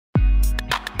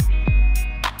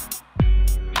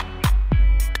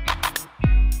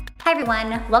Hi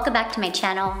everyone, welcome back to my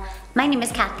channel. My name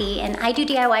is Kathy and I do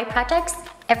DIY projects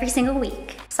every single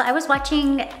week. So I was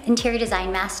watching Interior Design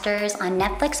Masters on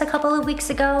Netflix a couple of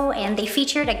weeks ago and they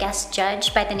featured a guest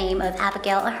judge by the name of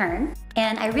Abigail Ahern.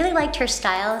 And I really liked her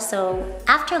style, so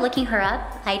after looking her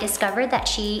up, I discovered that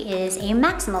she is a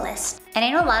maximalist. And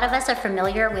I know a lot of us are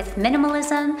familiar with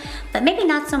minimalism, but maybe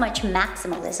not so much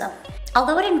maximalism.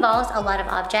 Although it involves a lot of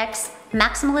objects,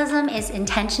 maximalism is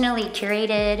intentionally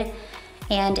curated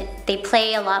and they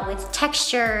play a lot with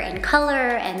texture and color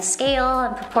and scale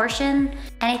and proportion.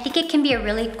 And I think it can be a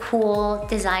really cool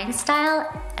design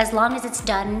style as long as it's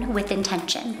done with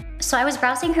intention. So I was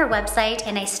browsing her website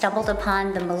and I stumbled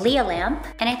upon the Malia lamp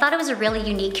and I thought it was a really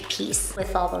unique piece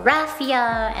with all the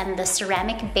raffia and the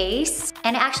ceramic base.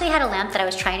 And I actually had a lamp that I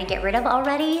was trying to get rid of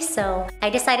already, so I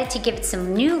decided to give it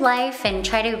some new life and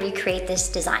try to recreate this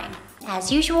design.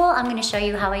 As usual, I'm going to show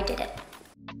you how I did it.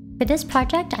 For this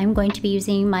project, I'm going to be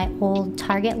using my old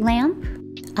Target lamp,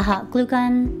 a hot glue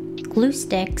gun, glue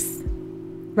sticks,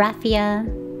 raffia,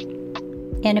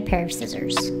 and a pair of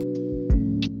scissors.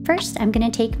 First, I'm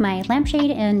going to take my lampshade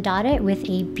and dot it with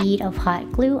a bead of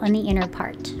hot glue on the inner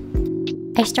part.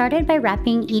 I started by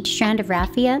wrapping each strand of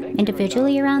raffia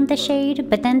individually around the shade,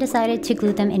 but then decided to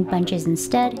glue them in bunches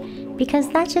instead,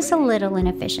 because that's just a little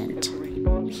inefficient.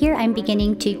 Here I'm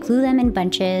beginning to glue them in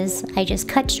bunches. I just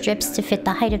cut strips to fit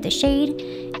the height of the shade,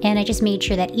 and I just made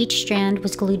sure that each strand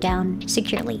was glued down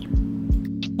securely.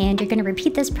 And you're going to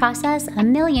repeat this process a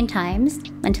million times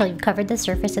until you've covered the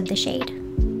surface of the shade.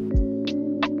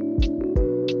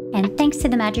 And thanks to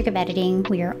the magic of editing,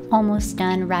 we are almost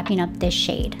done wrapping up this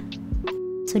shade.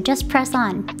 So just press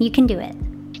on, you can do it.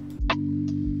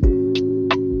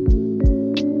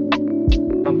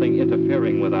 Something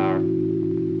interfering with our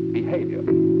behavior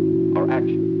or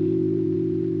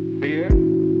actions. Fear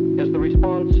is the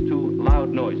response to loud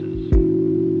noises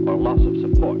or loss of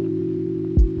support.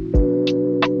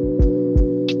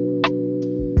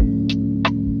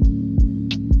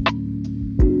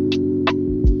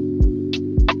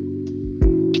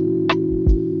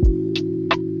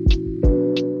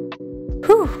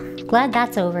 Whew, glad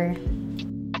that's over.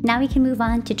 Now we can move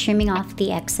on to trimming off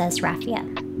the excess raffia.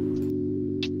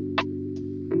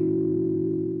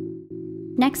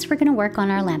 Next, we're going to work on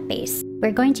our lamp base.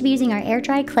 We're going to be using our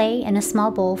air-dry clay in a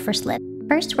small bowl for slip.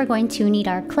 First, we're going to knead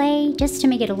our clay just to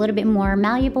make it a little bit more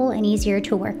malleable and easier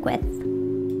to work with.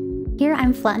 Here,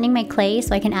 I'm flattening my clay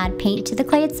so I can add paint to the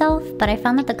clay itself, but I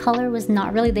found that the color was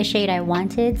not really the shade I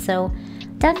wanted, so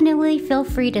definitely feel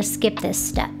free to skip this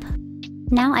step.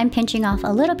 Now I'm pinching off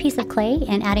a little piece of clay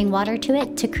and adding water to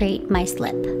it to create my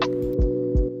slip.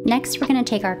 Next, we're going to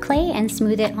take our clay and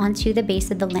smooth it onto the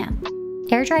base of the lamp.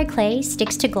 Air-dry clay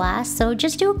sticks to glass, so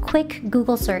just do a quick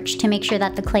Google search to make sure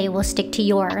that the clay will stick to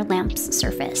your lamp's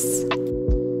surface.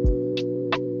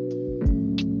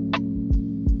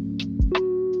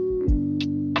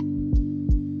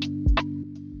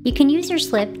 You can use your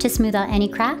slip to smooth out any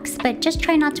cracks, but just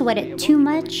try not to wet it too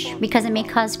much because it may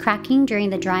cause cracking during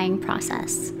the drying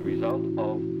process. The result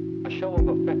of a show of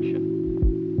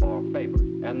affection or favor,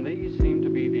 and these seem to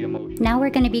be the emotions. Now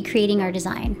we're going to be creating our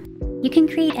design. You can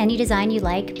create any design you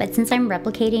like, but since I'm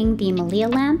replicating the Malia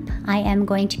lamp, I am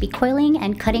going to be coiling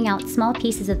and cutting out small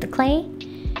pieces of the clay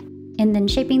and then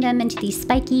shaping them into these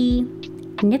spiky,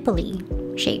 nipply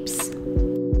shapes.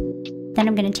 Then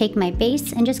I'm going to take my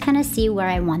base and just kind of see where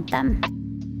I want them.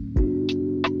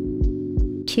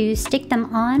 To stick them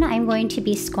on, I'm going to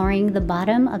be scoring the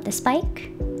bottom of the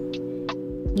spike,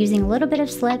 using a little bit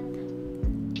of slip,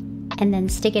 and then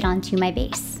stick it onto my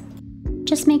base.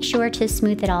 Just make sure to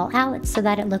smooth it all out so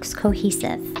that it looks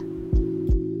cohesive.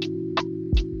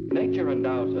 Nature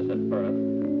endows us at birth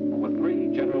with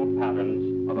three general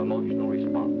patterns of emotional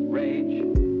response. Rage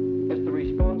is the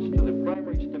response to the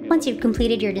primary stimulus. Once you've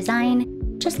completed your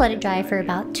design, just let it dry for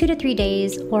about 2 to 3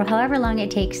 days or however long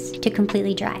it takes to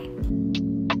completely dry.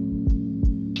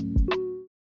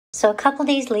 So a couple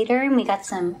days later, we got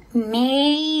some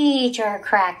major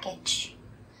crackage.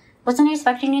 Wasn't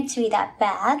expecting it to be that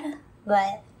bad,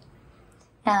 but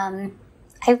I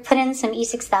put in some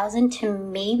E6000 to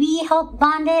maybe help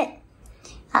bond it.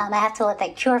 I have to let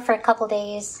that cure for a couple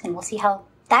days and we'll see how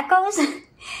that goes.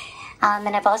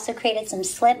 And I've also created some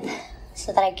slip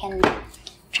so that I can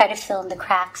try to fill in the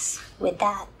cracks with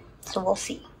that. So we'll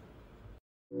see.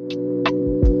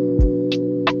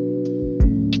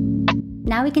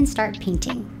 Now we can start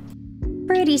painting.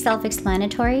 Pretty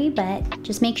self-explanatory, but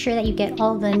just make sure that you get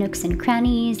all the nooks and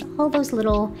crannies, all those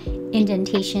little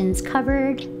indentations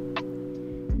covered.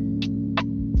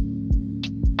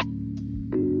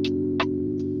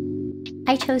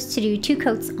 I chose to do 2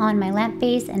 coats on my lamp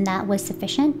base and that was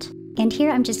sufficient. And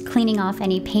here I'm just cleaning off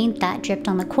any paint that dripped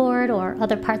on the cord or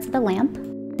other parts of the lamp.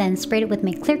 Then sprayed it with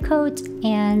my clear coat,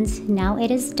 and now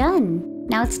it is done.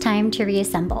 Now it's time to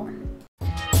reassemble.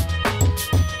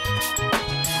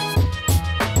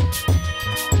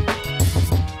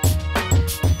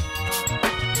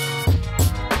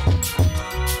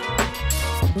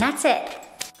 And that's it.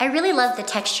 I really love the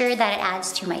texture that it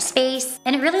adds to my space,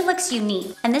 and it really looks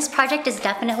unique. And this project is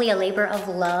definitely a labor of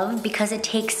love because it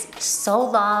takes so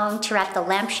long to wrap the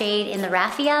lampshade in the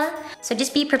raffia, so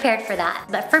just be prepared for that.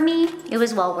 But for me, it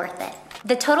was well worth it.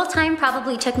 The total time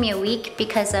probably took me a week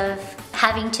because of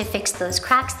having to fix those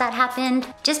cracks that happened.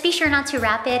 Just be sure not to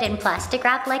wrap it in plastic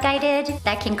wrap like I did.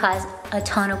 That can cause a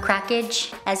ton of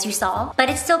crackage, as you saw, but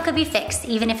it still could be fixed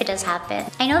even if it does happen.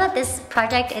 I know that this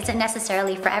project isn't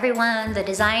necessarily for everyone. The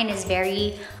design is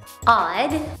very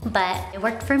odd, but it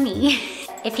worked for me.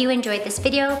 If you enjoyed this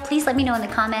video, please let me know in the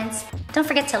comments. Don't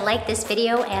forget to like this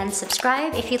video and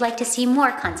subscribe if you'd like to see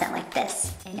more content like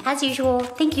this. And as usual,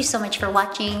 thank you so much for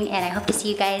watching, and I hope to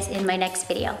see you guys in my next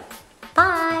video.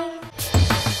 Bye!